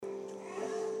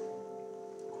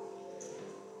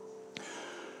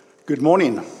Good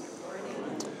morning.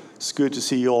 It's good to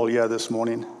see you all here this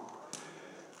morning.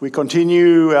 We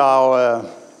continue our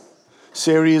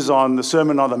series on the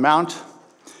Sermon on the Mount,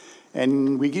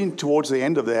 and we're getting towards the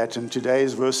end of that, and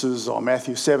today's verses are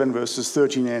Matthew 7, verses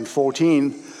 13 and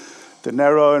 14, the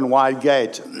narrow and wide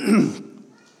gate.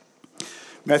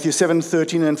 Matthew 7,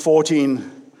 13 and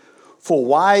 14, for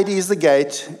wide is the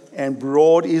gate and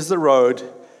broad is the road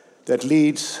that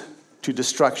leads to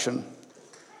destruction,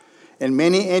 and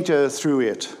many enter through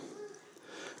it.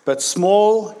 But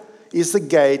small is the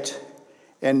gate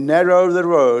and narrow the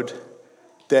road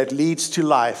that leads to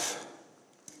life,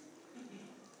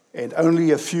 and only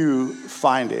a few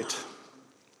find it.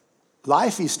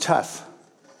 Life is tough.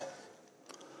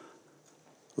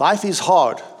 Life is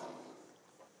hard.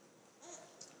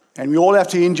 And we all have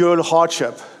to endure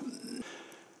hardship.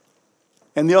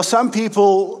 And there are some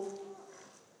people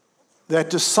that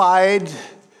decide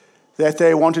that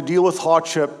they want to deal with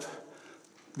hardship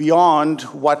beyond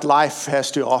what life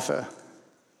has to offer.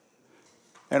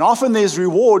 And often there's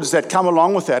rewards that come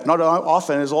along with that. Not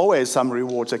often, there's always some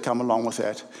rewards that come along with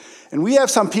that. And we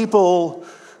have some people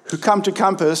who come to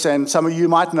Compass, and some of you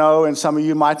might know and some of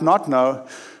you might not know,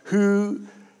 who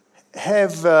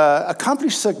have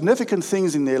accomplished significant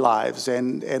things in their lives.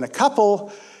 And a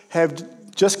couple have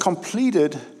just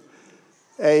completed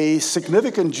a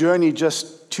significant journey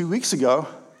just 2 weeks ago.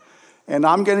 And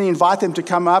I'm going to invite them to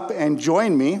come up and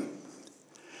join me,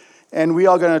 and we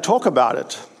are going to talk about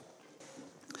it.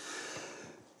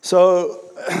 So,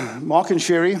 Mark and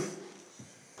Sherry,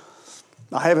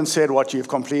 I haven't said what you've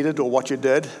completed or what you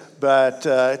did, but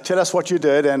tell us what you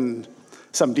did and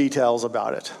some details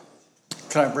about it.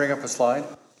 Can I bring up a slide?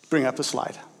 Bring up a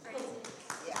slide.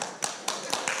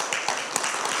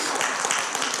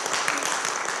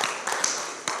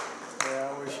 Yeah,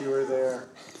 I wish you were there.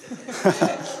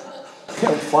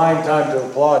 Fine time to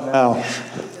applaud now.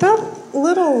 That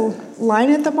little line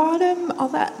at the bottom, all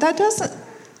that doesn't,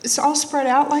 it's all spread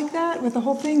out like that with the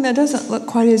whole thing. That doesn't look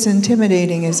quite as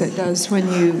intimidating as it does when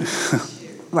you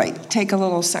take a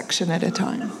little section at a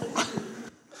time.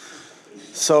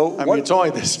 So I mean, it's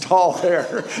only this tall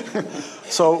there.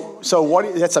 So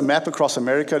what? That's a map across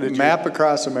America. Map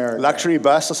across America. Luxury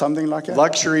bus or something like that.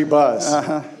 Luxury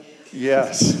bus.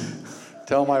 Yes.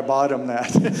 Tell my bottom that.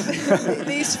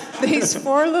 these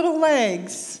four little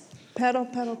legs. Pedal,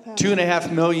 pedal, pedal.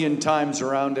 2.5 million times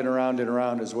around and around and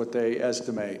around is what they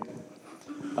estimate.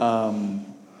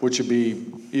 Which would be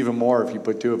even more if you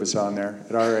put two of us on there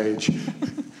at our age.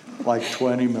 Like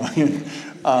 20 million.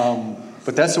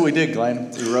 But that's what we did,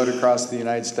 Glenn. We rode across the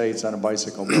United States on a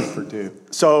bicycle built for two.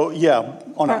 So, yeah,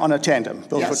 on a tandem,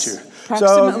 built for two.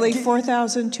 Approximately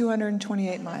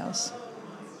 4,228 miles.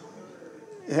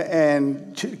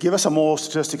 And give us some more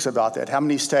statistics about that. How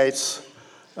many states?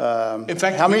 In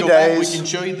fact, how many days? days? We can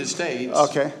show you the states.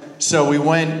 Okay. So we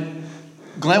went,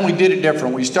 Glenn, we did it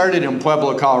different. We started in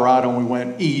Pueblo, Colorado, and we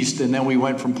went east, and then we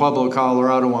went from Pueblo,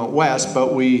 Colorado, and went west.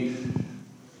 But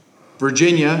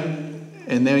Virginia,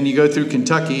 and then you go through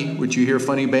Kentucky, which you hear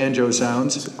funny banjo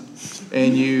sounds,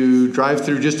 and you drive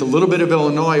through just a little bit of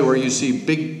Illinois where you see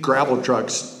big gravel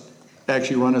trucks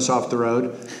actually run us off the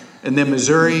road, and then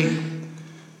Missouri.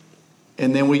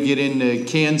 And then we get into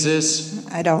Kansas.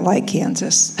 I don't like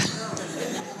Kansas.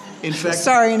 In fact,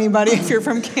 sorry, anybody, if you're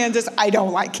from Kansas, I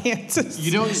don't like Kansas.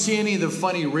 You don't see any of the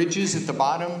funny ridges at the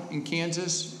bottom in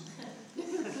Kansas?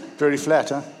 Very flat,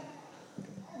 huh?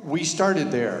 We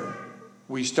started there.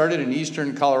 We started in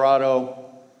eastern Colorado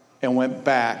and went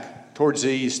back towards the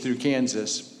east through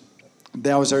Kansas.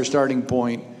 That was our starting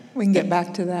point. We can get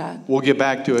back to that. We'll get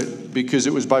back to it because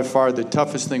it was by far the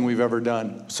toughest thing we've ever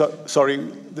done. So, sorry,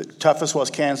 the toughest was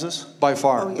Kansas? By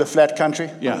far. Oh, yeah. The flat country?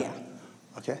 Yeah. Oh,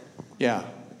 yeah. Okay. Yeah,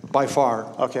 by far.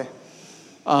 Okay.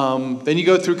 Then you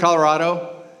go through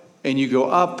Colorado and you go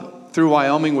up through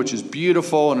Wyoming, which is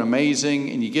beautiful and amazing,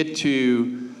 and you get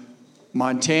to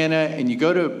Montana and you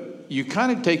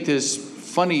kind of take this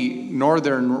funny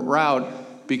northern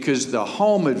route because the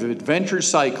home of adventure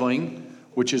cycling,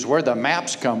 which is where the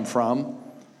maps come from,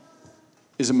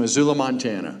 is in Missoula,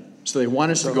 Montana. So they want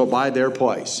us to go by their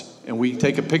place. And we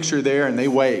take a picture there and they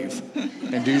wave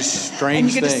and do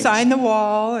strange things. And you get to sign the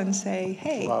wall and say,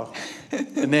 hey. Wow.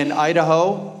 And then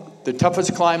Idaho, the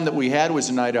toughest climb that we had was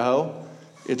in Idaho.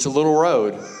 It's a little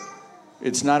road.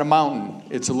 It's not a mountain.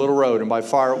 It's a little road. And by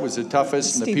far it was the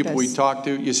toughest. And the people we talked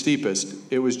to, steepest.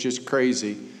 It was just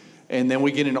crazy. And then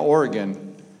we get into Oregon.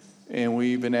 And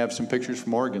we even have some pictures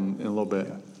from Oregon in a little bit.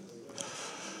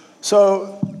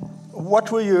 So,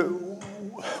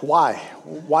 why?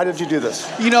 Why did you do this?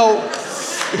 You know,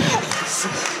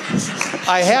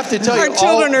 I have to tell you, Our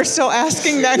children are still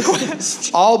asking that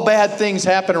question. all bad things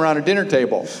happen around a dinner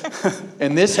table.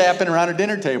 And this happened around a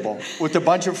dinner table with a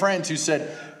bunch of friends who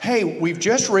said, hey, we've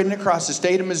just ridden across the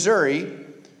state of Missouri,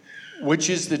 which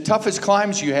is the toughest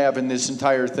climbs you have in this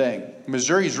entire thing.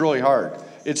 Missouri is really hard.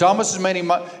 It's almost as many,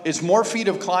 it's more feet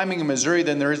of climbing in Missouri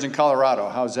than there is in Colorado.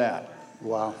 How's that?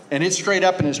 Wow. And it's straight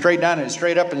up and it's straight down and it's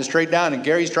straight up and it's straight down. And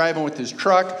Gary's driving with his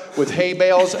truck with hay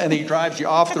bales and he drives you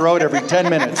off the road every 10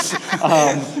 minutes.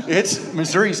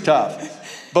 Missouri's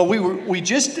tough. But we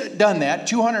just done that,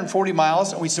 240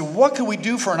 miles. And we said, what could we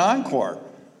do for an encore?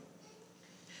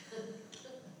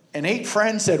 And 8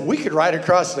 friends said, we could ride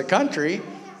across the country.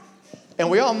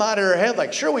 And we all nodded our head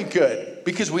like, sure we could.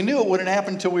 Because we knew it wouldn't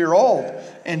happen until we were old.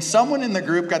 And someone in the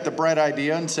group got the bright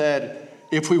idea and said,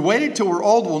 if we waited till we're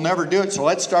old, we'll never do it, so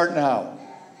let's start now.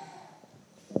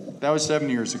 That was 7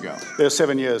 years ago. That was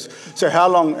 7 years. So how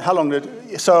long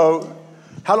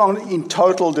in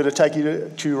total did it take you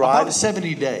to ride? About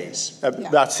 70 days.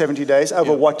 About 70 days?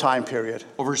 Over what time period?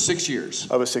 Over 6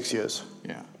 years. Over 6 years.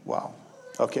 Yeah. Wow.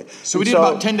 Okay. So we did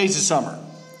about 10 days of summer.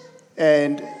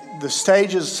 And the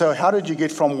stages, so how did you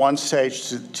get from one stage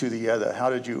to the other? How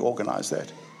did you organize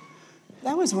that?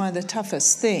 That was one of the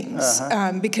toughest things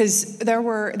because there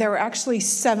were actually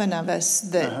 7 of us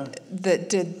that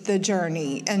did the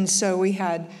journey, and so we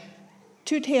had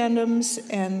 2 tandems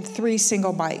and 3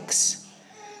 single bikes.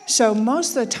 So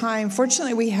most of the time,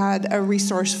 fortunately, we had a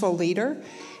resourceful leader,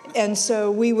 and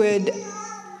so we would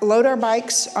load our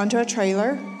bikes onto a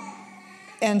trailer,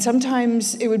 and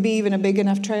sometimes it would be even a big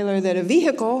enough trailer that a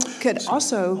vehicle could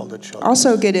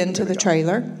also get into the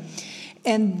trailer,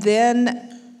 and then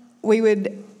we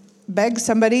would beg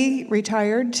somebody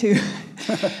retired to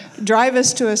drive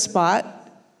us to a spot,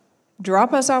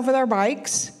 drop us off with our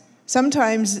bikes.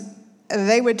 Sometimes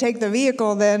they would take the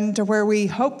vehicle then to where we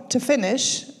hoped to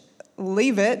finish,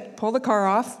 leave it, pull the car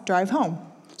off, drive home.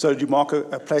 So did you mark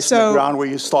a place on the ground where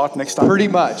you start next time? Pretty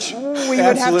much. We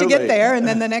would have to get there, and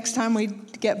then the next time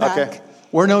we'd get back. Okay.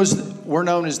 We're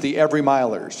known as the Every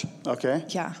Milers. Okay.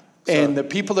 Yeah. And the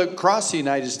people that cross the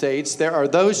United States, there are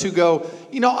those who go,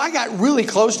 I got really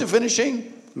close to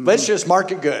finishing. Let's just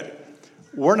mark it good.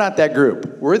 We're not that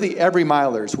group. We're the Every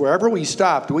Milers. Wherever we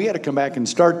stopped, we had to come back and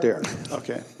start there.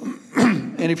 Okay.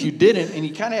 And if you didn't, and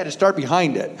you kind of had to start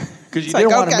behind it, because you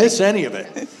didn't want to miss any of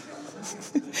it.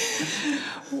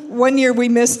 One year we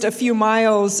missed a few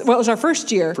miles. Well, it was our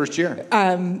first year. First year.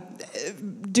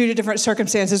 Due to different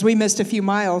circumstances, we missed a few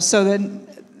miles.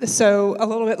 So a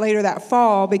little bit later that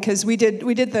fall, because we did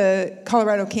the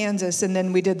Colorado, Kansas, and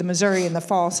then we did the Missouri in the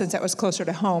fall since that was closer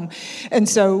to home. And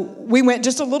so we went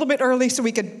just a little bit early so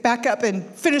we could back up and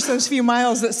finish those few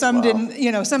miles that some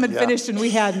didn't, some had finished and we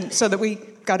hadn't, so that we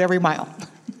got every mile.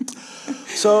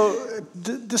 So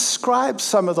describe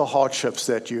some of the hardships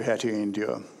that you had to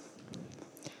endure.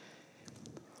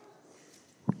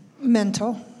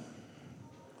 Mental.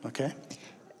 Okay.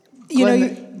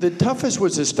 Glenn, the toughest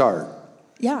was the start.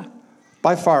 Yeah.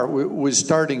 By far, was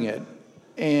starting it.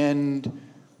 And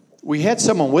we had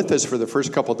someone with us for the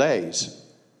first couple days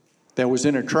that was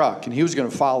in a truck, and he was going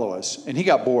to follow us. And he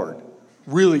got bored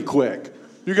really quick.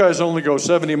 You guys only go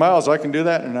 70 miles. I can do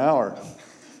that in an hour.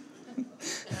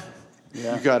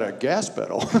 Yeah. You got a gas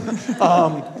pedal.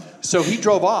 So he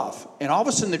drove off, and all of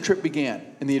a sudden the trip began,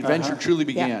 and the adventure truly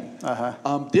began.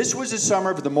 Yeah. This was the summer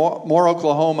of the Moore,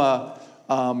 Oklahoma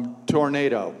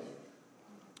tornado.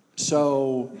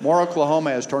 So Moore,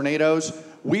 Oklahoma has tornadoes.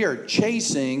 We are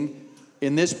chasing,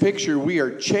 in this picture, we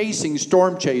are chasing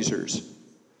storm chasers.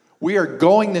 We are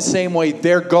going the same way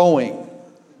they're going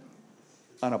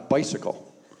on a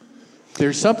bicycle.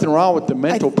 There's something wrong with the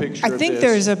mental picture of this. I think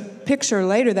there's a picture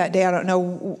later that day. I don't know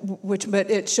which, but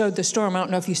it showed the storm. I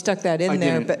don't know if you stuck that in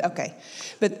there, but okay.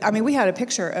 But, I mean, we had a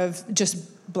picture of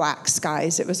just black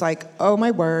skies. It was like, oh,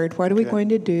 my word, what are we going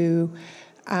to do?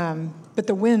 But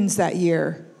the winds that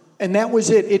year. And that was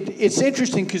it. It's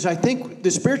interesting because I think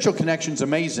the spiritual connection is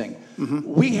amazing.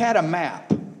 Mm-hmm. We had a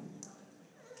map.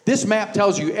 This map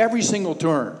tells you every single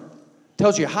turn.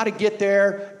 Tells you how to get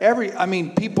there.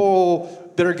 People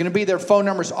that are going to be there, phone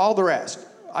numbers, all the rest.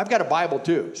 I've got a Bible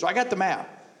too, so I got the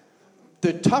map.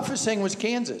 The toughest thing was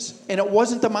Kansas, and it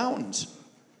wasn't the mountains,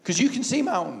 because you can see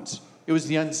mountains. It was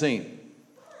the unseen.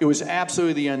 It was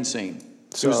absolutely the unseen.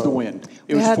 It was the wind.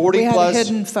 It was 40 plus. We had a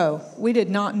hidden foe. We did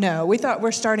not know. We thought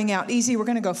we're starting out easy. We're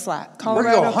going to go flat. Colorado,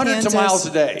 we're going to go hundreds of miles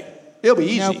a day. It'll be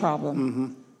easy. No problem.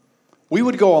 Mm-hmm. We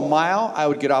would go a mile. I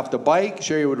would get off the bike.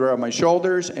 Sherry would ride on my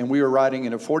shoulders, and we were riding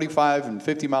in a 45 and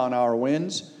 50 mile an hour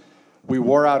winds. We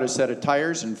wore out a set of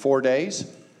tires in 4 days.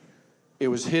 It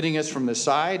was hitting us from the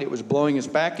side. It was blowing us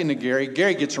back into Gary.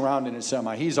 Gary gets around in his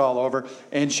semi. He's all over.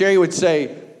 And Sherry would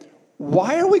say,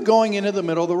 why are we going into the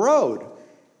middle of the road?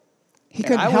 He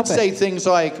couldn't and I help would say things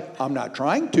like, I'm not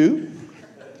trying to.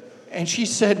 And she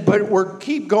said, but we're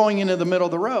keep going into the middle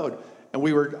of the road. And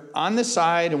we were on the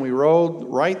side, and we rolled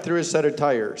right through a set of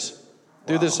tires,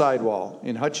 through the sidewall.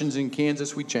 In Hutchinson,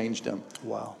 Kansas, we changed them.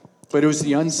 Wow. But it was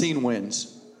the unseen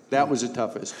winds. That was the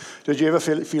toughest. Did you ever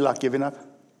feel like giving up?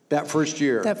 That first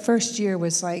year. That first year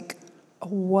was like,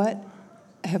 what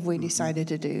have we decided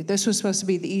to do? This was supposed to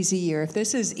be the easy year. If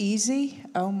this is easy,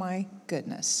 oh my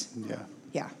goodness. Yeah.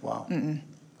 Yeah. Wow.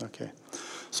 Okay.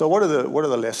 So what are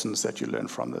the lessons that you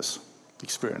learned from this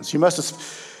experience?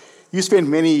 You spent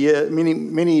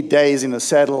many days in the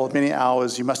saddle, many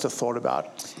hours. You must have thought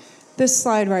about. This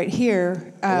slide right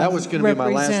here. That was going to be my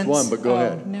last one, but go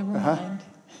ahead. Never mind.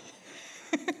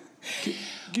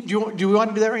 Do you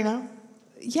want to do that right now?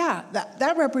 Yeah,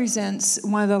 that represents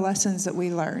one of the lessons that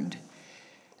we learned.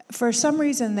 For some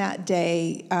reason that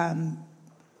day,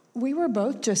 we were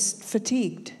both just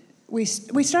fatigued. We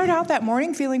started out that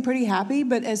morning feeling pretty happy,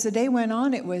 but as the day went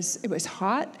on, it was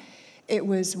hot. It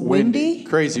was windy.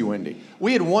 Crazy windy.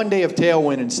 We had one day of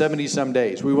tailwind in 70-some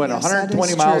days. We went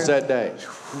 120 that miles true. that day.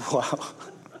 Wow.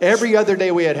 Every other day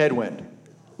we had headwind.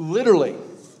 Literally.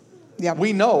 Yep.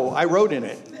 We know. I wrote in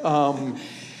it.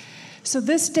 So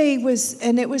this day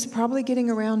it was probably getting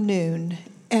around noon.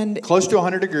 And Close to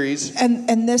 100 degrees.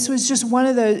 And this was just one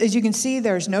of the, as you can see,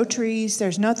 there's no trees,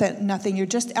 there's nothing. You're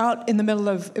just out in the middle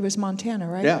of, it was Montana,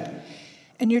 right? Yeah.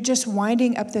 And you're just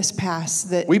winding up this pass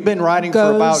that We've been riding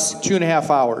for about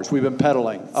 2.5 hours. We've been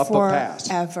pedaling up a pass.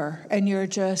 Forever. And you're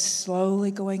just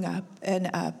slowly going up and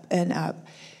up and up.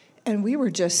 And we were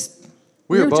just,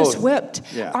 We were just both. whipped.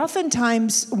 Yeah.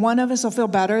 Oftentimes, one of us will feel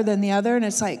better than the other, and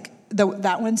it's like,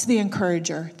 that one's the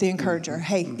encourager.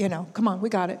 Hey, come on, we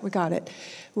got it.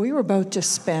 We were both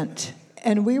just spent,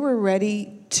 and we were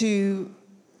ready to.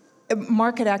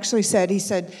 Mark had actually said, he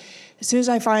said, as soon as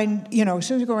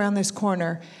we go around this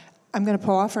corner, I'm going to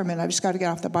pull off for a minute. I've just got to get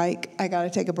off the bike. I got to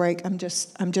take a break. I'm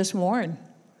just worn.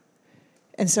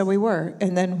 And so we were.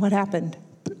 And then what happened?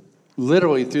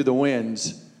 Literally through the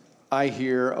winds, I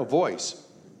hear a voice.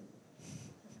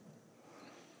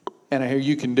 And I hear,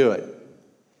 you can do it.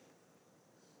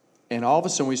 And all of a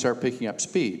sudden we start picking up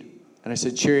speed. And I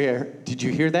said, Sherry, did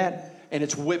you hear that? And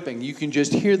it's whipping. You can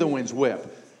just hear the winds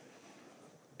whip.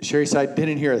 Sherry said, I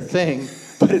didn't hear a thing,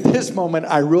 but at this moment,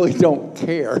 I really don't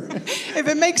care. If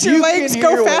it makes your legs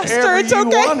go faster, it's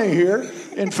okay. You want to hear.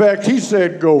 In fact, he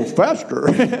said, go faster.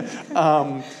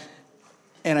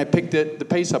 And I picked the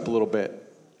pace up a little bit.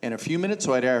 And a few minutes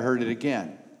later, I heard it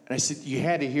again. And I said, you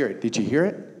had to hear it. Did you hear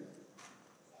it?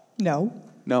 No.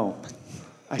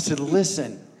 I said,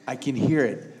 listen, I can hear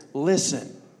it.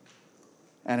 Listen.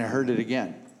 And I heard it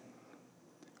again.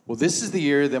 Well, this is the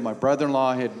year that my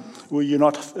brother-in-law had... Were you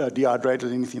not dehydrated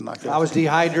or anything like that? I was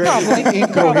dehydrated,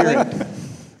 incoherent.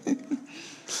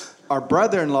 Our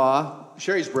brother-in-law,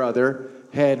 Sherry's brother,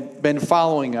 had been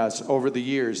following us over the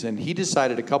years, and he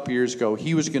decided a couple years ago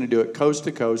he was going to do it coast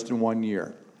to coast in 1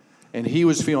 year. And he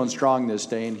was feeling strong this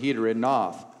day, and he had ridden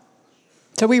off.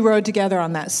 So we rode together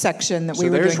on that section that we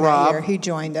were doing Rob, that year. He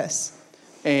joined us.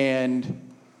 And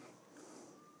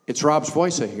it's Rob's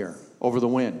voice I hear over the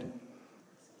wind.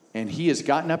 And he has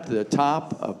gotten up to the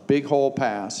top of Big Hole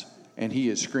Pass, and he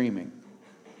is screaming.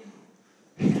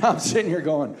 And I'm sitting here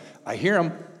going, I hear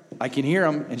him. I can hear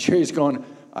him. And Sherry's going,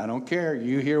 I don't care.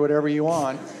 You hear whatever you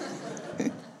want.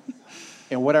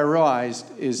 And what I realized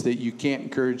is that you can't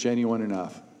encourage anyone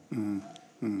enough.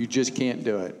 You just can't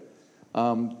do it.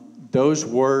 Those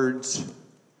words,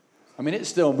 it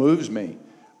still moves me.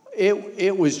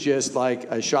 It was just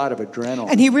like a shot of adrenaline.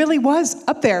 And he really was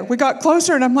up there. We got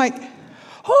closer, and I'm like,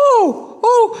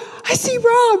 oh, I see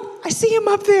Rob. I see him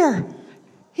up there.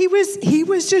 He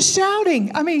was just shouting.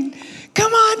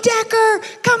 Come on, Decker.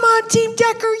 Come on, Team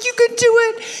Decker. You can do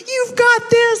it. You've got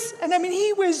this. And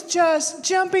he was just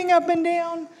jumping up and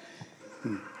down.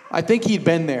 I think he'd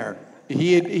been there.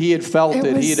 He had felt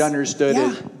it. He had understood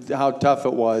it, how tough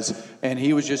it was. And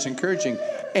he was just encouraging.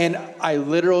 And I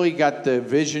literally got the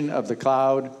vision of the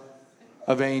cloud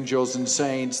of angels and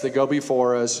saints that go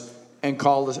before us and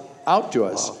called us out to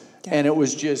us. Wow. And it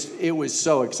was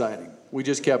so exciting. We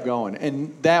just kept going.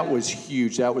 And that was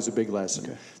huge. That was a big lesson.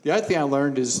 Okay. The other thing I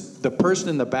learned is the person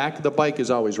in the back of the bike is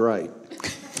always right.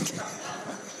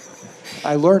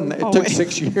 I learned that. It took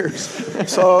 6 years.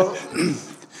 So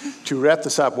to wrap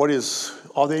this up,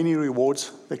 are there any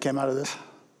rewards that came out of this?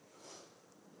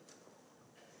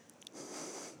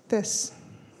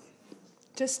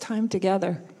 Just time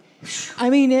together. I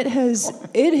mean, it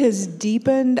has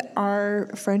deepened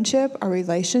our friendship, our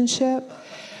relationship.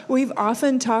 We've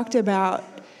often talked about,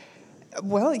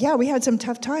 well, yeah, we had some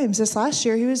tough times. This last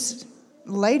year, he was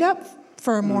laid up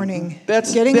for a morning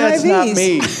getting that's IVs. Not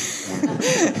me.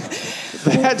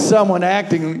 That's someone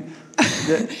acting.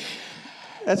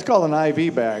 That's called an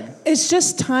IV bag. It's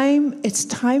just time. It's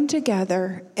time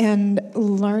together and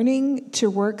learning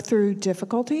to work through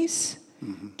difficulties,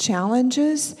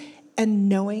 challenges, and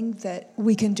knowing that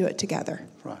we can do it together.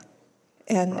 Right.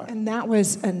 And that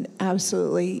was an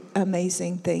absolutely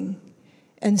amazing thing.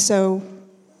 And so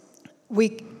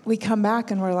we come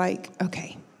back and we're like,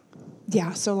 okay,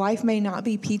 yeah, so life may not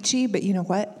be peachy, but you know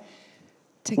what?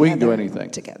 Together, We can do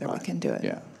anything. Together we can do it.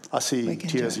 Yeah. I see We can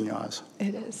tears do in your eyes.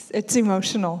 It is. It's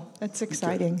emotional. It's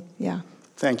exciting. Yeah.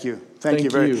 Thank you. Thank you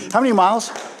very you. How many miles?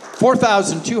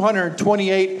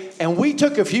 4,228, and we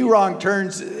took a few wrong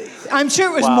turns. I'm sure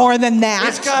it was Wow. more than that.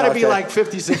 It's got to be Okay. like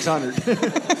 5,600.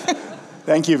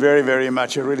 Thank you very, very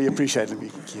much. I really appreciate it.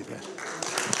 Keep that.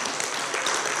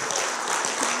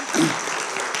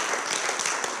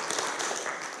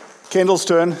 Kendall's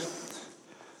turn.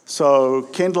 So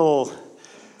Kendall,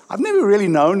 I've never really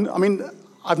known,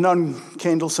 I've known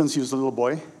Kendall since he was a little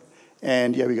boy.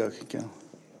 And here we go, Kendall.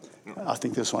 I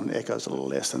think this one echoes a little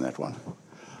less than that one.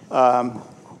 And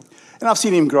I've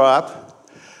seen him grow up,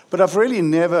 but I've really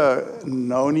never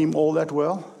known him all that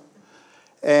well.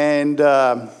 And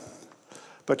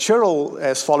but Cheryl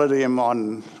has followed him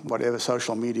on whatever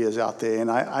social media is out there, and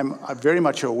I'm very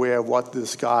much aware of what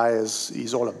this guy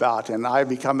he's all about. And I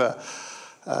become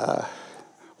why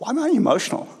am I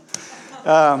emotional?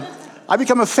 I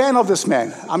become a fan of this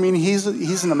man. I mean, he's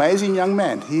an amazing young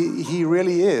man. He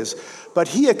really is. But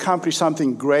he accomplished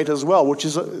something great as well, which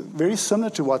is very similar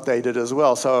to what they did as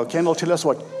well. So, Kendall, tell us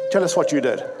what you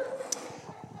did.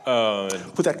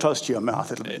 Put that close to your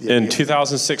mouth. In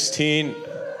 2016,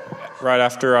 right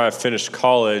after I finished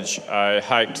college, I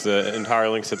hiked the entire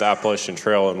length of the Appalachian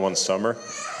Trail in one summer.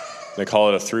 They call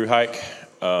it a through hike.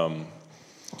 And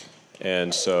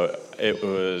so it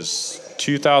was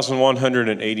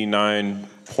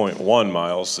 2,189.1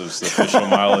 miles is the official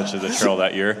mileage of the trail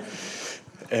that year.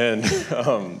 And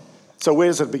so where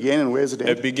does it begin and where does it end?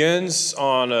 it begins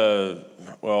on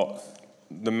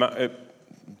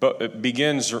it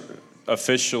begins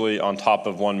officially on top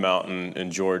of one mountain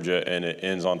in Georgia, and it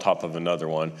ends on top of another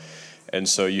one. And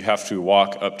so you have to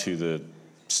walk up to the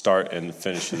start and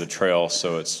finish of the trail,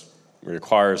 so it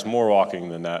requires more walking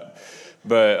than that.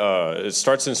 But it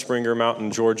starts in Springer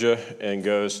Mountain, Georgia, and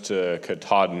goes to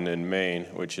Katahdin in Maine,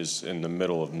 which is in the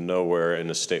middle of nowhere in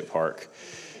a state park.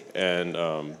 And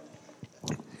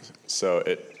so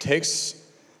it takes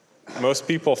most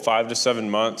people 5 to 7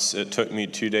 months. It took me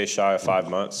 2 days shy of 5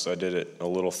 months. I did it a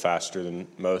little faster than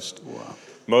most. Wow.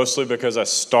 Mostly because I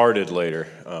started later,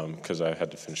 because I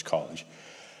had to finish college.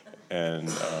 And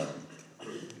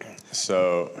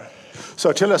so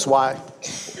tell us why.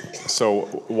 So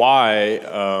why?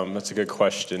 That's a good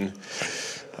question.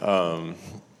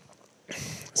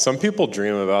 Some people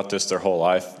dream about this their whole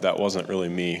life. That wasn't really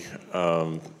me.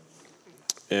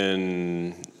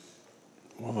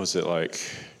 What was it like?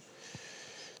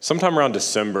 Sometime around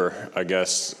December, I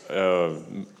guess, of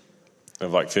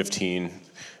like 15,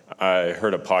 I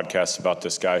heard a podcast about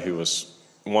this guy who was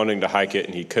wanting to hike it,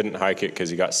 and he couldn't hike it because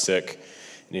he got sick,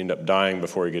 and he ended up dying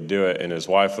before he could do it, and his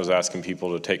wife was asking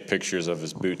people to take pictures of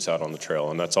his boots out on the trail,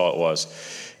 and that's all it was.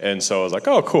 And so I was like,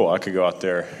 oh, cool, I could go out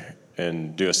there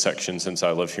and do a section since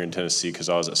I live here in Tennessee because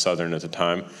I was at Southern at the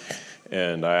time.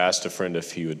 And I asked a friend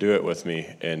if he would do it with me,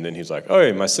 and then he's like, oh,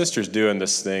 hey, my sister's doing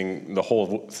this thing, the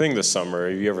whole thing this summer.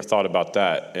 Have you ever thought about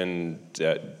that? And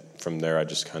from there, I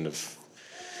just kind of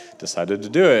decided to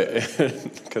do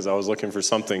it because I was looking for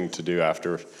something to do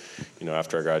after I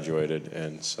graduated,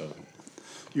 and so.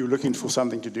 You're looking for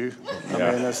something to do. Yeah.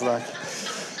 I mean, it's like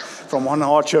from one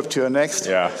hardship to the next.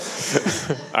 Yeah,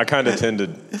 I kind of tend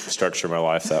to structure my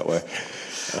life that way.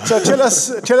 So tell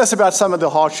us about some of the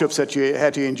hardships that you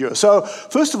had to endure. So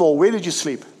first of all, where did you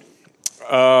sleep?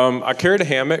 I carried a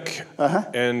hammock,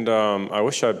 and I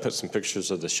wish I'd put some pictures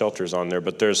of the shelters on there,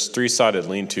 but there's 3-sided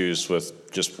lean-tos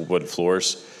with just wood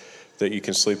floors that you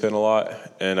can sleep in a lot,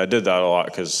 and I did that a lot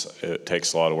because it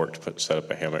takes a lot of work to set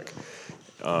up a hammock.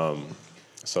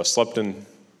 So I slept in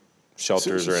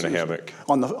shelters or in a hammock.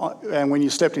 And when you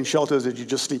slept in shelters, did you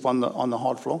just sleep on the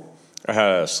hard floor? I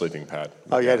had a sleeping pad.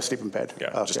 Oh, you had a sleeping pad? Yeah,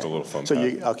 okay. just a little foam pad. So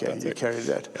you carried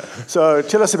that. Yeah. So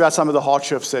tell us about some of the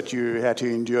hardships that you had to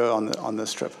endure on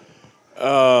this trip.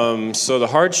 So the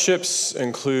hardships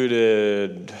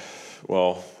included,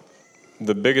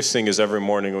 the biggest thing is every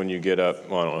morning when you get up,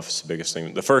 well, I don't know if it's the biggest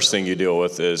thing. The first thing you deal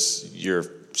with is you're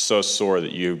so sore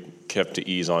that you have to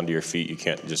ease onto your feet. You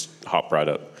can't just hop right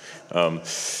up.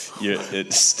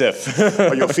 It's stiff.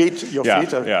 Oh, your feet? Your yeah,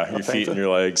 feet? Your feet and your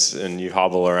legs, and you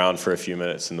hobble around for a few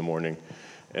minutes in the morning.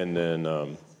 And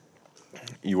then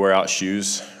you wear out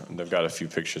shoes. They've got a few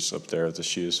pictures up there of the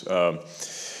shoes.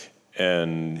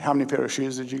 And how many pair of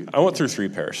shoes did you? I went through 3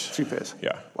 pairs. 3 pairs?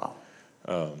 Yeah. Wow.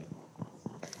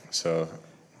 So,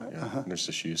 yeah, there's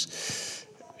the shoes.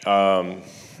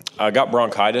 I got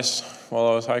bronchitis while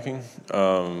I was hiking.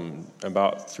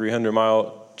 About 300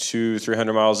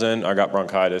 miles in, I got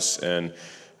bronchitis, and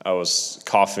I was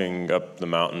coughing up the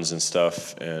mountains and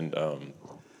stuff. And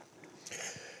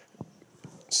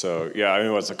so, yeah, I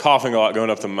was coughing a lot going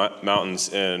up the mountains,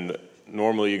 and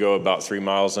normally you go about 3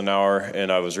 miles an hour,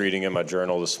 and I was reading in my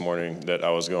journal this morning that I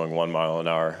was going 1 mile an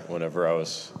hour whenever I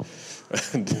was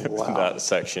in that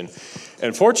section.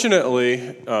 And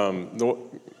fortunately, the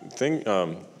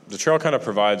trail kind of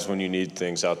provides when you need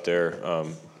things out there.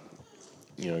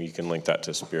 You can link that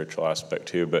to spiritual aspect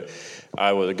too. But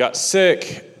I got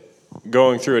sick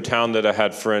going through a town that I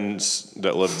had friends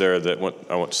that lived there that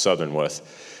I went to Southern with.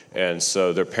 And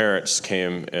so their parents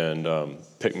came and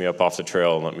picked me up off the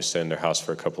trail and let me stay in their house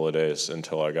for a couple of days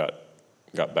until I got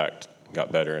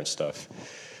better and stuff.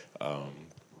 A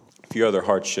few other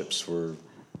hardships were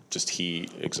just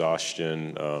heat,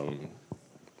 exhaustion,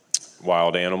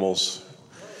 wild animals,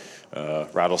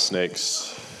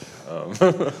 rattlesnakes.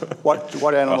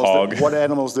 What animals? hog. What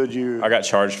animals did you? I got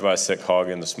charged by a sick hog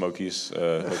in the Smokies, like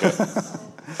a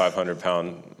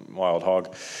 500-pound wild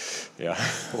hog. Yeah.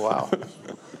 Wow.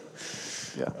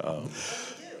 Yeah.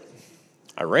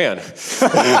 I ran.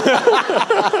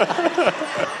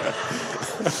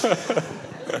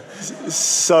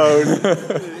 So,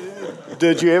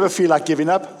 did you ever feel like giving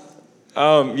up?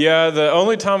 Yeah, the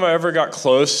only time I ever got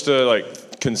close to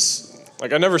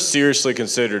I never seriously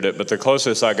considered it, but the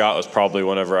closest I got was probably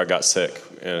whenever I got sick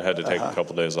and had to take a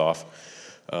couple days off.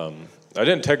 I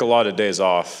didn't take a lot of days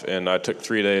off, and I took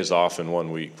 3 days off in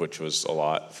 1 week, which was a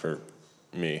lot for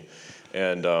me.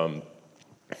 And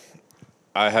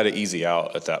I had to easy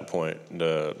out at that point.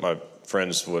 My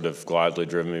friends would have gladly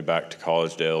driven me back to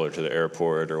Collegedale or to the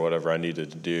airport or whatever I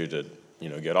needed to do to,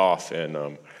 get off.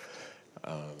 And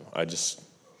I just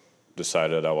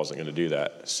decided I wasn't going to do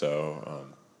that. So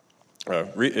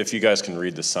if you guys can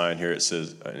read the sign here, it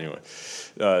says,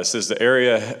 it says, the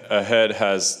area ahead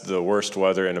has the worst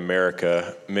weather in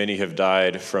America. Many have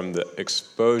died from the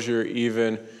exposure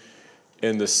even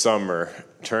in the summer.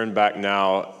 Turn back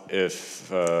now if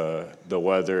the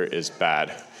weather is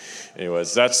bad.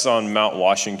 Anyways, that's on Mount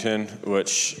Washington,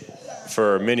 which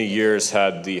for many years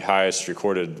had the highest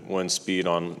recorded wind speed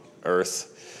on Earth.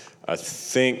 I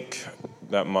think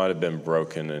that might have been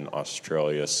broken in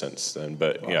Australia since then.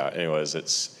 But yeah, anyways,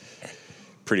 it's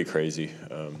pretty crazy.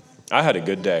 I had a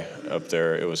good day up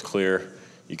there. It was clear.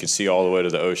 You could see all the way to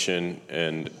the ocean,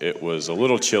 and it was a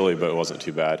little chilly, but it wasn't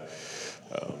too bad.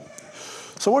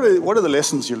 So what are the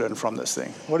lessons you learned from this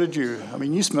thing? You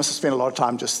must have spent a lot of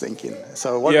time just thinking.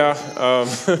 So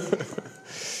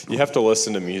you have to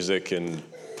listen to music and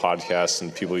podcasts,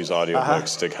 and people use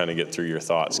audiobooks to kind of get through your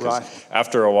thoughts. Because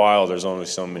after a while, there's only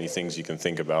so many things you can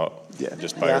think about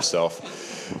just by yourself.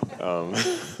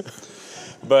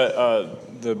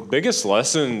 But the biggest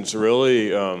lessons really,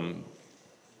 you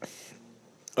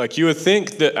would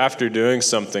think that after doing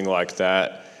something like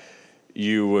that,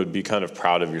 you would be kind of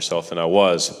proud of yourself, and I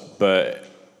was. But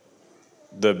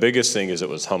the biggest thing is it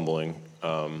was humbling.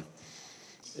 Can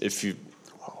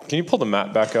you pull the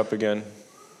map back up again?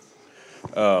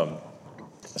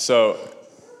 So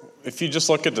if you just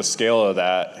look at the scale of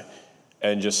that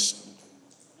and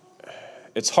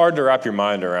it's hard to wrap your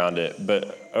mind around it,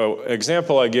 but an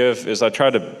example I give is I try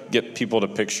to get people to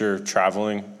picture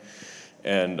traveling.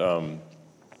 And I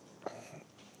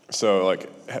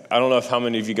don't know how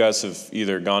many of you guys have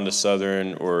either gone to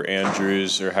Southern or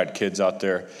Andrews or had kids out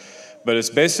there, but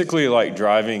it's basically like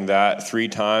driving that 3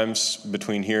 times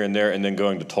between here and there and then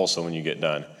going to Tulsa when you get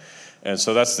done. And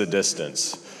so that's the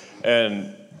distance.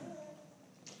 And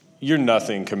you're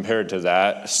nothing compared to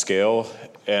that scale.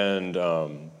 And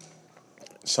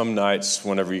some nights,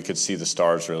 whenever you could see the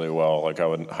stars really well, like I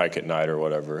would hike at night or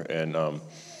whatever,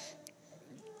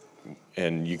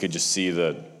 and you could just see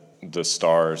the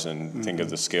stars and think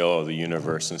of the scale of the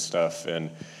universe and stuff.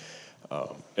 And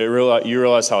you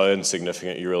realize how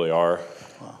insignificant you really are,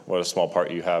 what a small part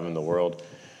you have in the world.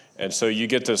 And so you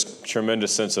get this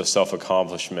tremendous sense of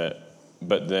self-accomplishment.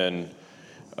 But then,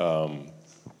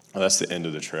 that's the end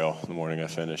of the trail, the morning I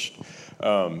finished.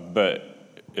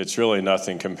 But it's really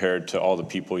nothing compared to all the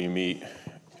people you meet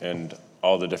and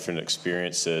all the different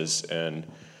experiences. And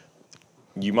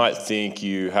you might think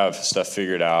you have stuff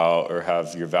figured out or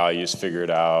have your values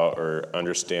figured out or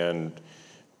understand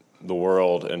the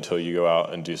world until you go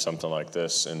out and do something like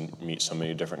this and meet so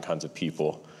many different kinds of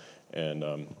people. And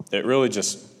it really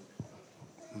just,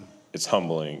 it's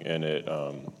humbling, and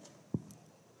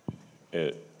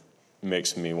it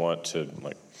makes me want to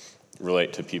like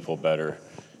relate to people better,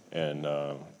 and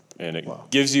it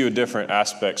gives you a different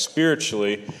aspect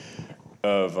spiritually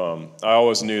of, I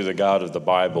always knew the God of the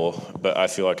Bible, but I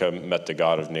feel like I met the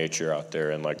God of nature out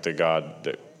there, and like the God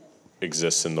that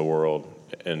exists in the world,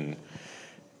 and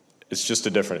it's just a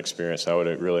different experience. I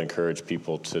would really encourage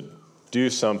people to do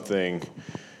something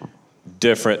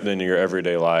different than your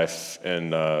everyday life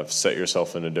and set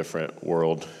yourself in a different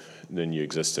world than you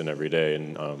exist in every day,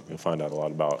 and you'll find out a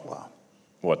lot about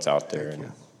what's out there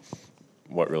and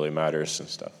what really matters and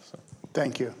stuff. So.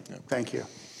 Thank you. Yeah. Thank you.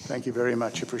 Thank you very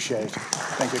much. Appreciate it.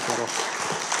 Thank you, Carol.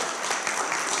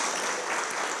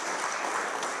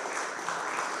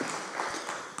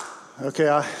 Okay,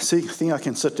 I think I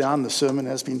can sit down. The sermon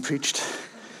has been preached.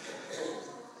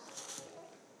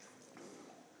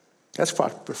 That's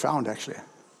quite profound, actually.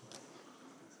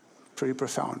 Pretty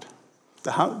profound.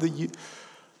 The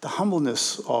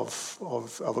humbleness of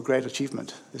a great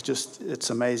achievement is just,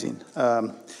 it's amazing.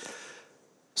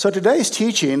 So today's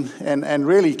teaching, and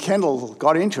really Kendall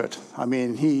got into it. I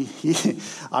mean,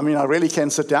 I really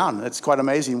can sit down. It's quite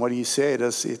amazing what he said.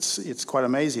 It's quite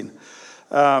amazing.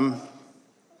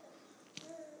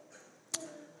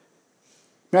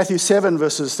 Matthew 7,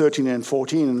 verses 13 and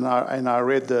 14, and I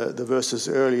read the verses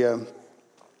earlier.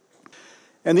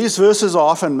 And these verses are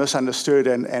often misunderstood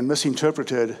and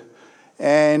misinterpreted.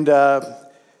 And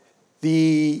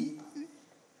the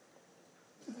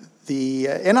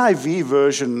NIV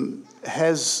version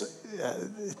has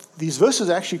these verses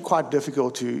are actually quite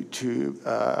difficult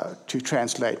to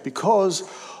translate because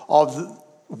of the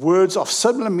words of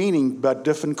similar meaning but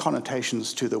different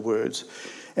connotations to the words.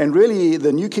 And really,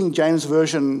 the New King James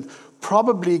Version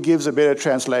probably gives a better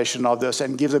translation of this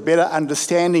and gives a better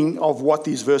understanding of what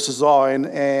these verses are.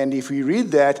 And if we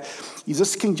read that, is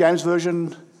this King James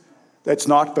Version? That's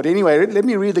not. But anyway, let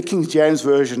me read the King James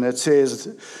Version. It says,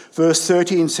 verse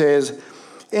 13 says,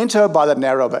 enter by the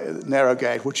narrow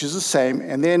gate, which is the same.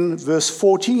 And then verse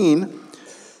 14,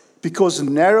 because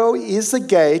narrow is the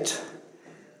gate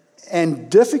and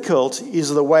difficult is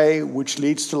the way which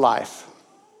leads to life.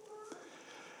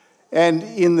 And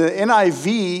in the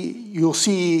NIV, you'll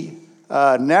see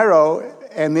narrow,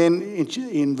 and then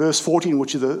in verse 14,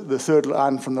 which is the third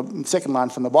line the second line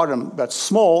from the bottom, but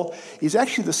small, is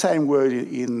actually the same word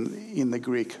in the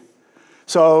Greek.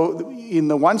 So in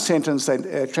the one sentence,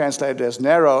 they translate it as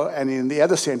narrow, and in the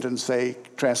other sentence, they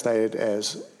translate it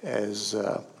as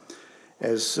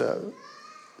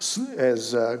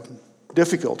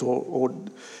difficult.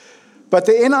 But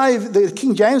the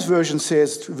King James Version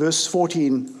says, verse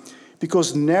 14,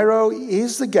 because narrow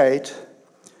is the gate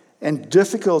and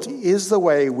difficult is the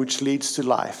way which leads to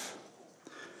life,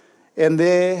 and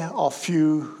there are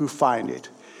few who find it.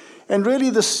 And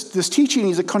really this teaching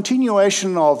is a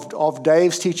continuation of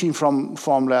Dave's teaching from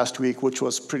last week, which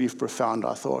was pretty profound,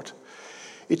 I thought.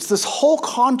 It's this whole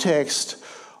context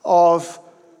of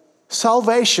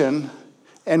salvation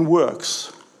and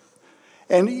works.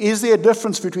 And is there a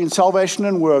difference between salvation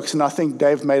and works? And I think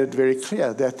Dave made it very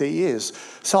clear that there is.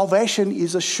 Salvation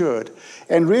is assured.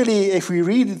 And really, if we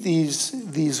read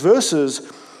these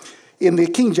verses, in the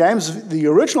King James, the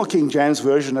original King James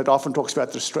Version, it often talks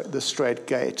about the straight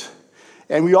gate.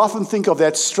 And we often think of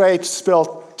that straight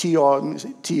spelled T-R-A-I-G-H-T,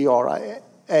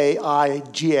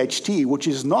 which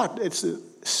is not.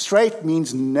 Straight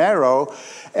means narrow,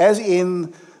 as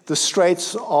in the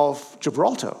Straits of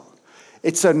Gibraltar.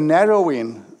 It's a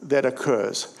narrowing that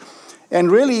occurs.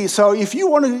 And really, so if you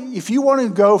want to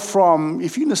go from,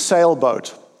 if you're in a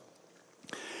sailboat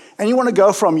and you want to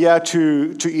go from here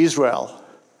to Israel,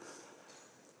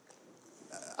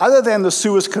 other than the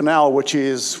Suez Canal, which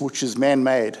is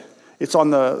man-made, it's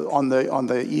on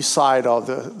the east side of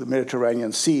the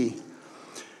Mediterranean Sea.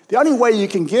 The only way you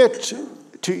can get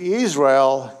to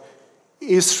Israel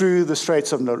is through the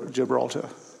Straits of Gibraltar.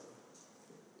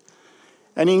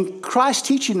 And in Christ's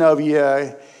teaching over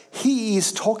here, he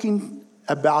is talking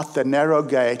about the narrow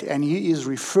gate, and he is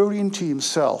referring to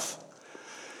himself.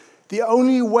 The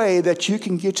only way that you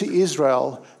can get to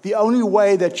Israel, the only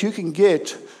way that you can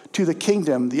get to the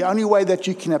kingdom, the only way that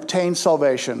you can obtain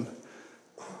salvation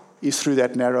is through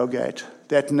that narrow gate,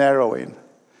 that narrowing,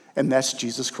 and that's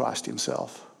Jesus Christ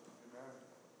himself.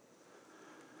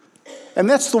 And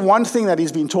that's the one thing that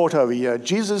he's been taught over here.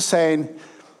 Jesus saying,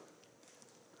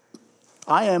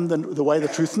 I am the way, the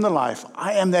truth, and the life.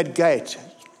 I am that gate.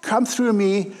 Come through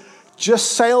me,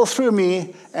 just sail through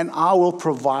me, and I will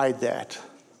provide that.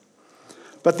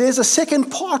 But there's a second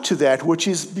part to that, which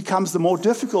becomes the more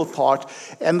difficult part,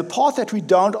 and the part that we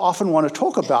don't often want to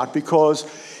talk about because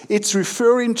it's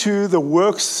referring to the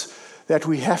works that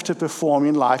we have to perform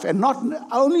in life, and not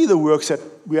only the works that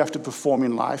we have to perform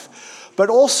in life, but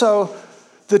also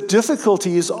the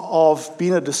difficulties of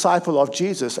being a disciple of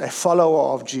Jesus, a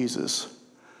follower of Jesus.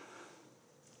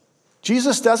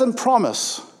 Jesus doesn't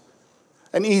promise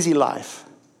an easy life.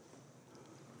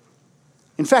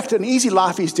 In fact, an easy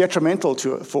life is detrimental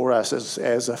for us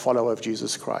as a follower of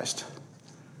Jesus Christ.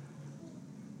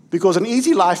 Because an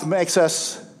easy life makes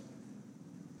us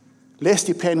less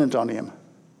dependent on him.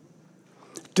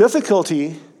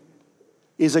 Difficulty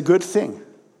is a good thing.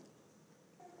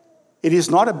 It is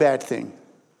not a bad thing.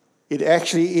 It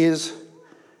actually is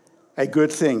a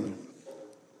good thing.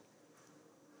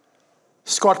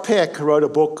 Scott Peck wrote a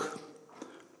book,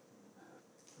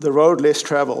 The Road Less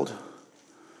Traveled,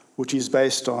 which is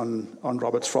based on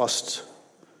Robert Frost's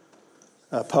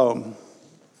poem,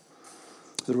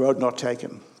 The Road Not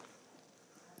Taken.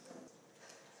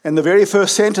 And the very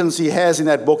first sentence he has in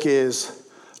that book is,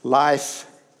 life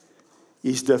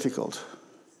is difficult.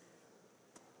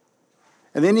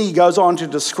 And then he goes on to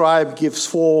gives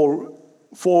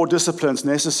four disciplines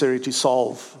necessary to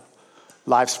solve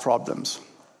life's problems.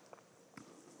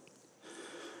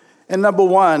 And number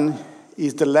one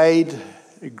is delayed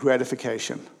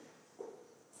gratification.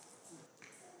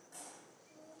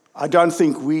 I don't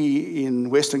think we in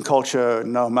Western culture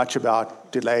know much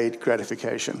about delayed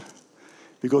gratification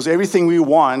because everything we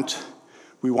want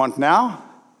now,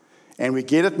 and we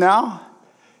get it now,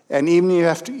 and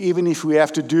even if we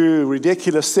have to do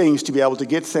ridiculous things to be able to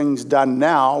get things done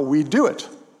now, we do it.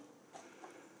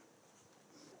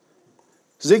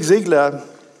 Zig Ziglar,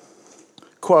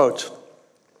 quote,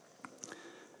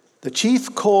 "The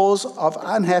chief cause of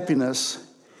unhappiness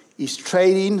is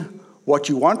trading what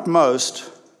you want most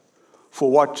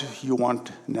for what you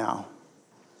want now."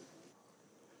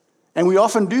 And we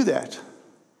often do that.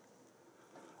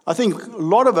 I think a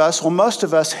lot of us, or most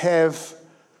of us, have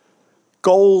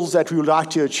goals that we would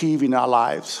like to achieve in our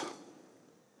lives.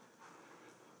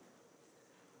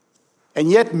 And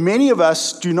yet many of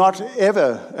us do not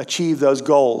ever achieve those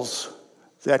goals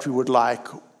that we would like,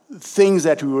 things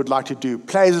that we would like to do,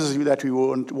 places that we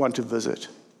want to visit.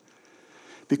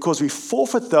 Because we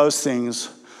forfeit those things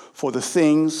for the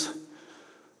things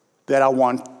that I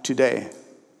want today.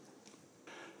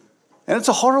 And it's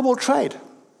a horrible trade.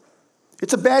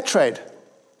 It's a bad trade.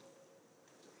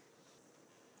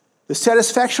 The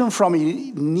satisfaction from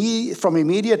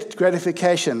immediate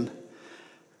gratification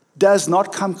does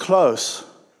not come close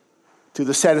to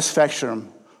the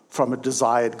satisfaction from a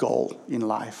desired goal in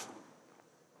life.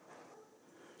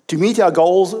 To meet our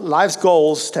goals, life's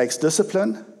goals, takes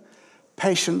discipline,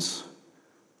 patience,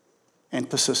 and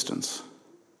persistence.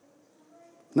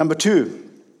 Number two,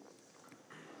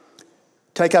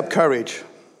 take up courage.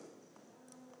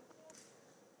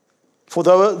 For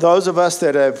those of us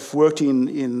that have worked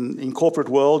in corporate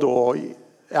world or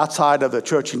outside of the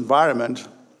church environment,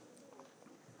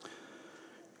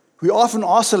 we often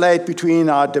oscillate between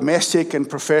our domestic and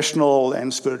professional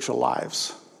and spiritual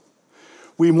lives.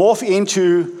 We morph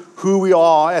into who we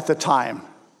are at the time.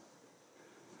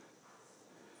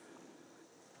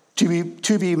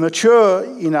 To be mature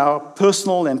in our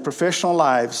personal and professional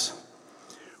lives,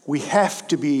 we have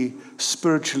to be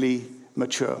spiritually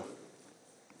mature.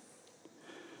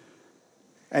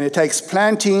 And it takes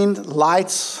planting,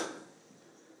 lights,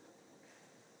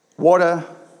 water,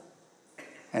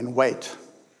 and wait,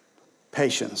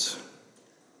 patience.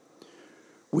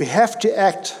 We have to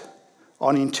act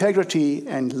on integrity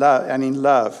and in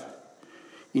love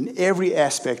in every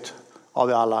aspect of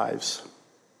our lives.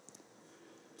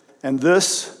 And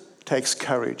this takes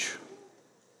courage.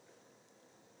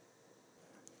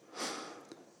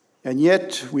 And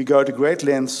yet we go to great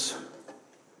lengths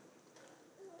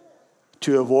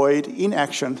to avoid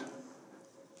inaction,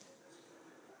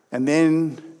 and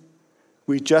then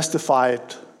we justify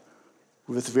it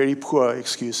with very poor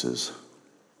excuses.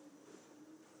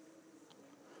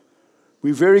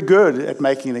 We're very good at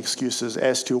making excuses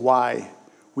as to why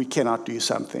we cannot do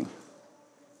something.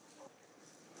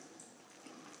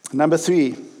 Number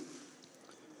three,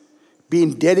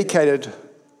 being dedicated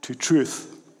to truth.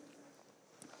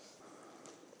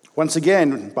 Once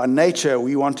again, by nature,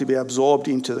 we want to be absorbed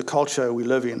into the culture we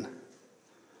live in.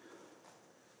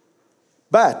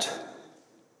 But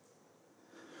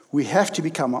We have to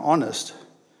become honest.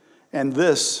 And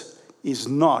this is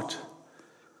not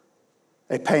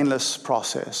a painless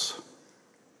process.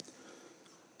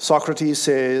 Socrates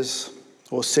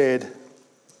said,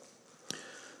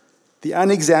 the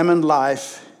unexamined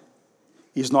life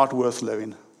is not worth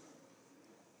living.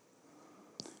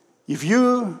 If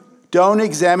you don't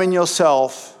examine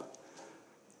yourself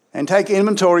and take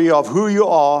inventory of who you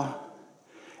are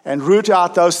and root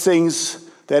out those things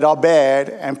that are bad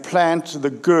and plant the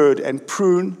good and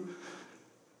prune,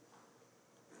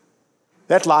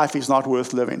 that life is not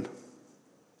worth living.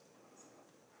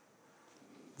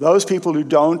 Those people who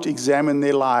don't examine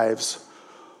their lives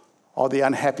are the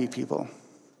unhappy people.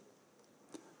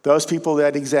 Those people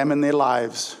that examine their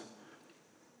lives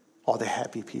are the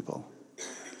happy people.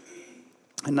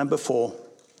 And number 4,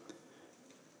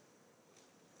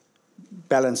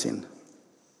 balancing.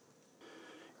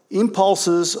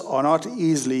 Impulses are not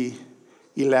easily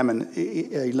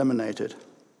eliminated.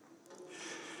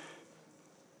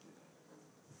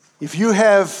 If you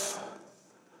have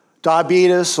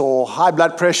diabetes or high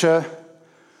blood pressure,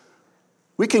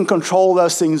 we can control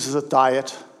those things with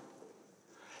diet.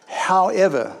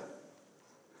 However,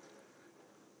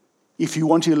 if you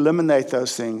want to eliminate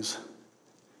those things,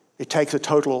 it takes a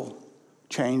total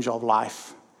change of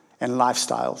life and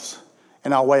lifestyles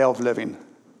and our way of living.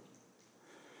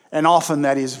 And often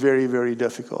that is very, very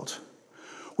difficult.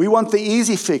 We want the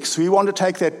easy fix. We want to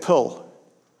take that pill.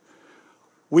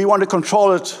 We want to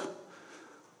control it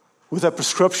with a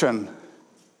prescription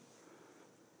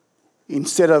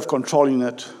instead of controlling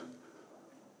it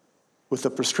with the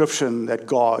prescription that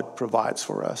God provides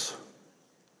for us.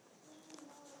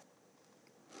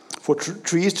 For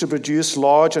trees to produce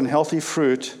large and healthy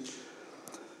fruit,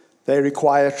 they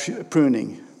require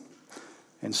pruning.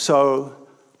 And so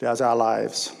does our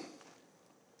lives.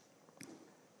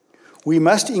 We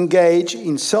must engage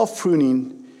in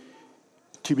self-pruning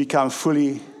to become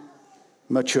fully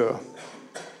mature.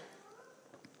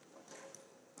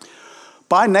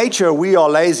 By nature, we are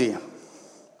lazy.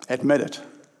 Admit it.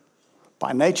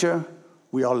 By nature,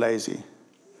 we are lazy.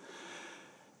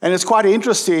 And it's quite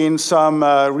interesting, some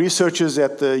researchers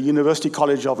at the University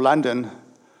College of London,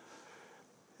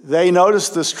 they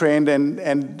noticed this trend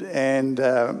and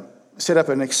set up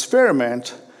an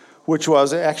experiment, which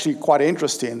was actually quite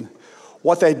interesting.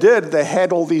 What they did, they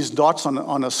had all these dots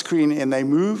on a screen, and they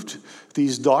moved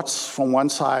these dots from one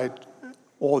side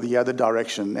or the other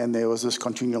direction, and there was this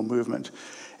continual movement.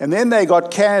 And then they got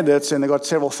candidates, and they got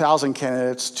several thousand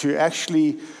candidates to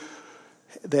actually.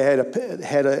 They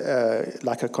had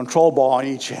like a control bar on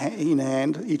each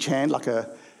hand, like a,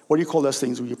 what do you call those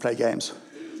things when you play games?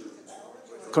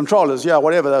 Controllers, yeah,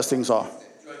 whatever those things are.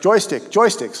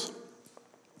 Joysticks.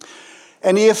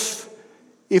 And if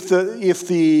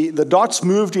the dots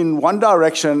moved in one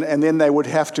direction, and then they would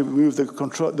have to move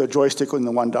the joystick in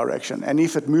the one direction. And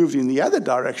if it moved in the other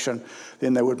direction,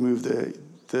 then they would move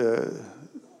the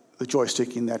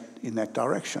joystick in that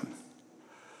direction.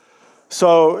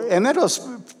 So, and that was,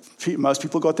 most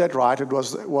people got that right. It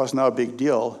was no big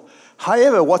deal.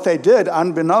 However, what they did,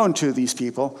 unbeknown to these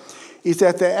people, is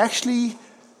that they actually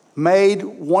made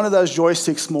one of those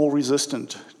joysticks more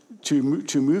resistant to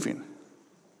moving.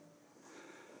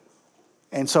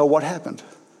 And so what happened?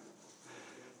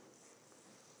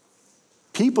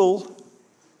 People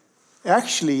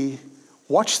actually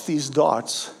watched these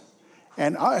dots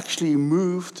and actually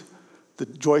moved the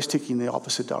joystick in the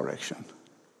opposite direction.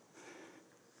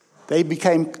 They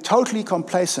became totally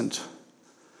complacent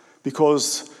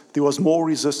because there was more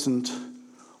resistance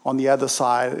on the other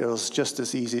side. It was just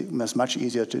as much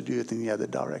easier to do it in the other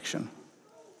direction.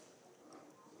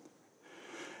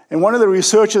 And one of the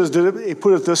researchers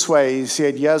put it this way. He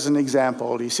said, here's an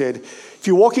example. He said, if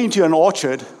you walk into an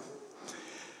orchard,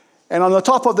 and on the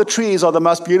top of the trees are the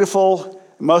most beautiful,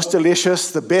 most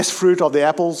delicious, the best fruit of the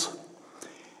apples,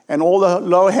 and all the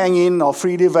low-hanging are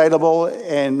freely available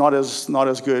and not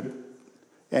as good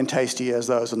and tasty as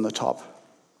those on the top.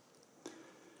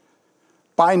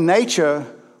 By nature,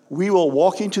 we will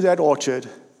walk into that orchard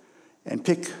and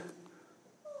pick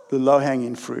the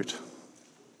low-hanging fruit.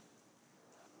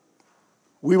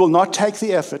 We will not take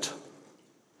the effort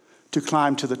to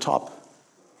climb to the top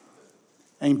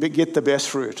and get the best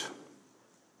fruit.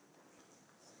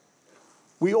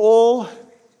 We all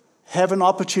have an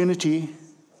opportunity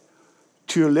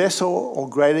to a lesser or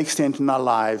greater extent in our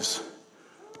lives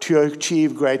to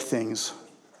achieve great things.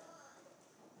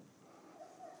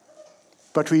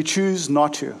 But we choose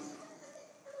not to.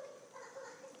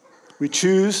 We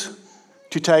choose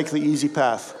to take the easy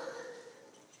path.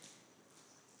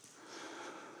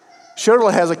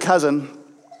 Cheryl has a cousin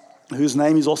whose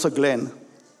name is also Glenn.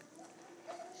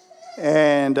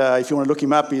 And if you want to look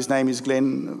him up, his name is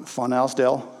Glenn Van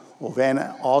Arsdale, or Van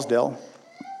Arsdale.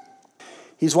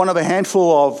 He's one of a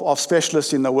handful of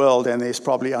specialists in the world, and there's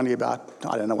probably only about,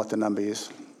 I don't know what the number is,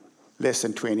 less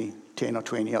than 10 or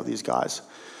 20 of these guys.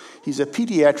 He's a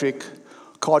pediatric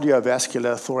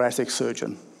cardiovascular thoracic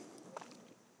surgeon.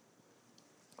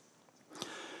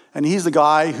 And he's the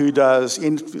guy who does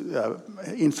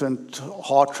infant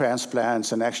heart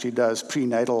transplants and actually does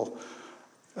prenatal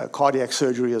cardiac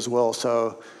surgery as well.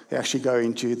 So they actually go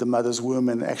into the mother's womb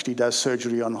and actually does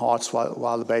surgery on hearts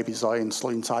while the babies are still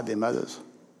inside their mothers.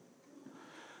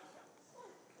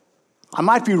 I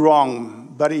might be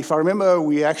wrong, but if I remember,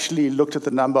 we actually looked at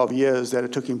the number of years that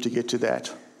it took him to get to that.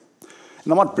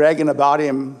 And I'm not bragging about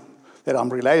him, that I'm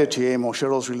related to him or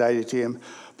Cheryl's related to him,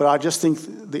 but I just think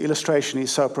the illustration is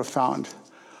so profound.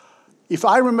 If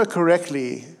I remember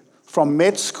correctly, from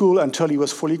med school until he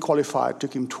was fully qualified, it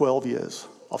took him 12 years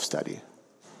of study.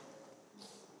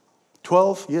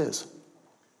 12 years.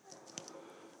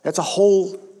 That's a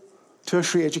whole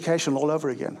tertiary education all over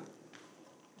again.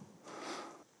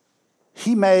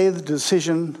 He made the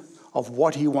decision of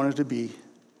what he wanted to be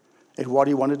and what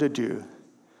he wanted to do,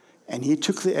 and he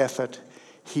took the effort.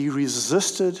 He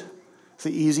resisted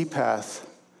the easy path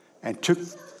and took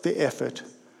the effort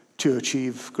to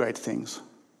achieve great things.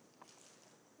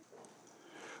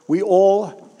 We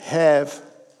all have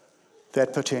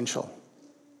that potential.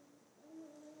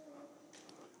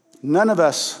 None of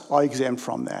us are exempt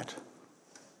from that.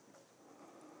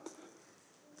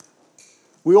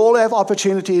 We all have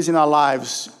opportunities in our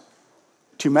lives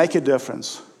to make a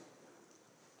difference,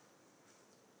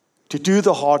 to do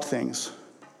the hard things,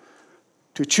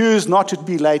 to choose not to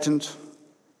be latent.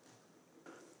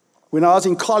 When I was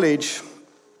in college,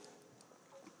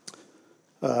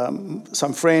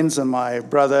 some friends and my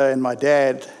brother and my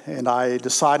dad and I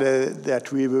decided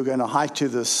that we were going to hike to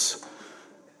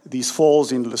these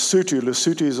falls in Lesotho.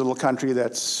 Lesotho is a little country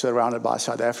that's surrounded by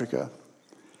South Africa.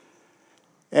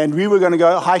 And we were going to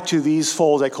go hike to these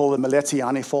falls. They call them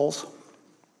Maletsiane Falls.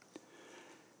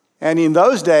 And in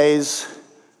those days,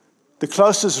 the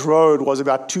closest road was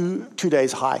about two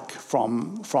days hike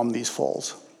from these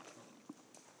falls.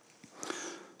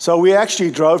 So we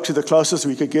actually drove to the closest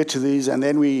we could get to these, and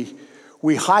then we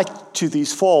hiked to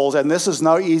these falls, and this is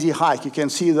no easy hike. You can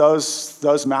see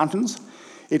those mountains.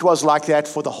 It was like that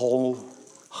for the whole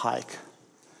hike.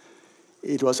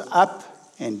 It was up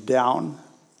and down,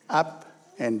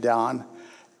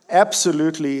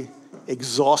 absolutely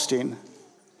exhausting.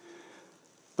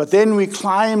 But then we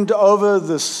climbed over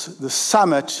the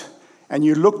summit, and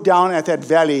you look down at that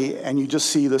valley, and you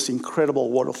just see this incredible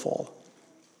waterfall.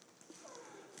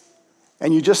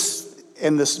 And you just,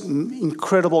 in this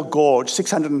incredible gorge,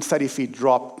 630 feet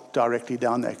drop directly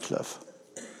down that cliff.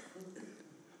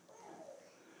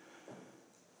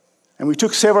 And we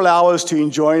took several hours to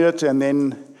enjoy it, and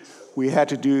then we had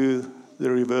to do the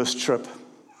reverse trip.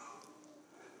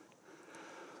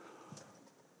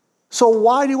 So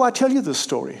why do I tell you this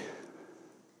story?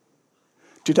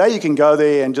 Today you can go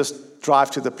there and just drive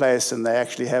to the place, and they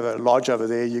actually have a lodge over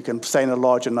there. You can stay in a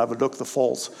lodge and overlook the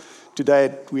falls.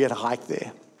 Today we had a hike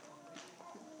there.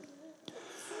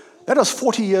 That was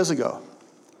 40 years ago.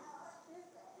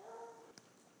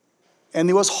 And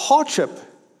there was hardship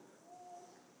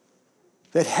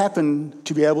that happened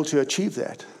to be able to achieve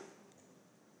that.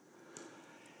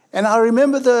 And I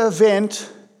remember the event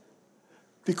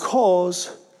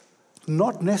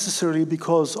not necessarily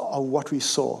because of what we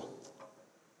saw,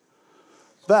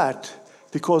 but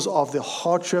because of the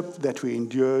hardship that we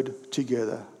endured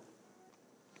together.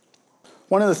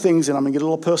 One of the things, and I'm going to get a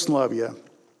little personal over here,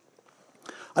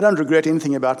 I don't regret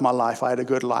anything about my life. I had a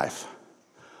good life.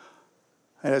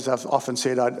 And as I've often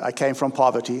said, I came from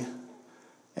poverty,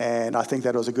 and I think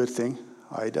that was a good thing.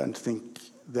 I don't think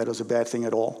that was a bad thing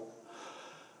at all.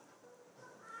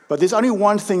 But there's only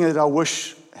one thing that I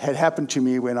wish had happened to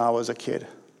me when I was a kid.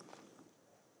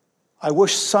 I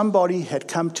wish somebody had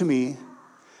come to me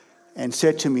and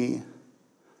said to me,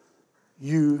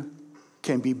 "You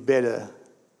can be better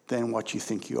than what you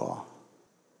think you are.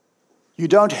 You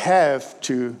don't have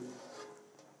to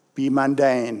be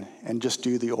mundane and just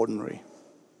do the ordinary."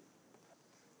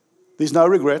 There's no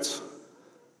regrets.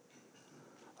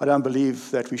 I don't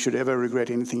believe that we should ever regret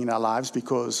anything in our lives,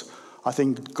 because I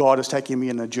think God has taken me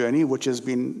on a journey which has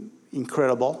been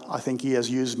incredible. I think He has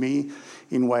used me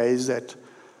in ways that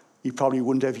He probably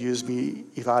wouldn't have used me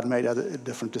if I had made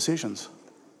different decisions.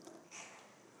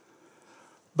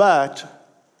 But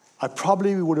I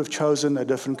probably would have chosen a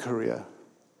different career.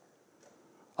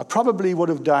 I probably would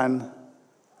have done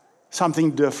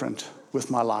something different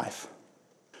with my life.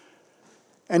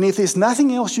 And if there's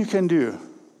nothing else you can do,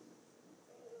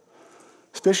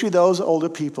 especially those older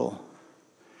people,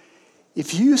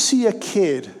 if you see a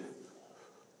kid,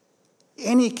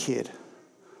 any kid,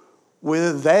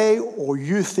 whether they or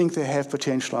you think they have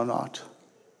potential or not,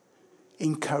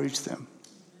 encourage them.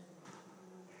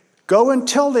 Go and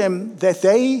tell them that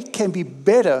they can be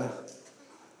better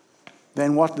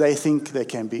than what they think they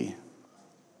can be.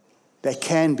 They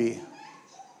can be.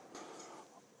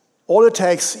 All it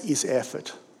takes is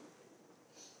effort.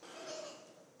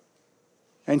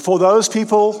 And for those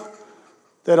people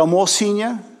that are more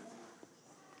senior,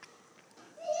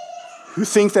 who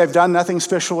think they've done nothing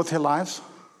special with their lives,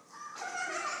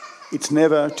 it's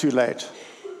never too late.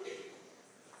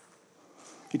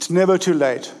 It's never too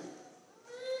late.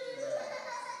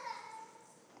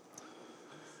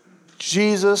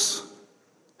 Jesus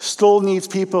still needs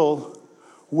people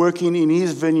working in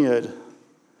his vineyard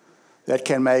that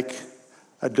can make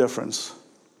a difference.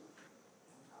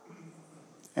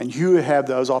 And you have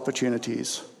those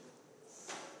opportunities.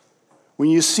 When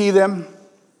you see them,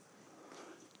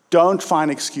 don't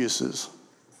find excuses.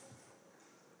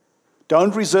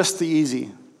 Don't resist the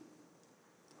easy.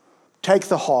 Take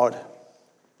the hard.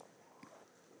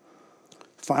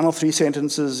 Final 3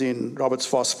 sentences in Robert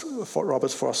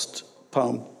Frost's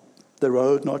poem, The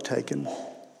Road Not Taken.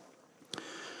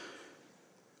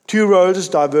 2 roads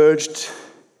diverged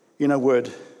in a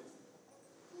wood,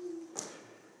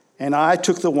 and I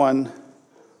took the one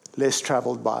less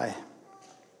traveled by.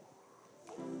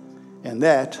 And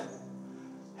that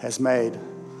has made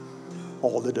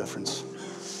all the difference.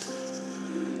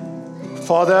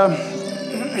 Father,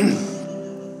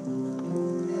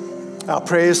 our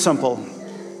prayer is simple.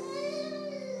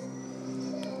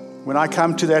 When I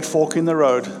come to that fork in the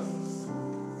road,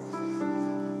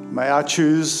 may I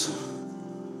choose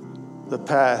the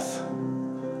path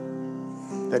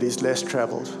that is less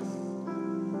traveled.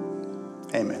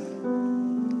 Amen.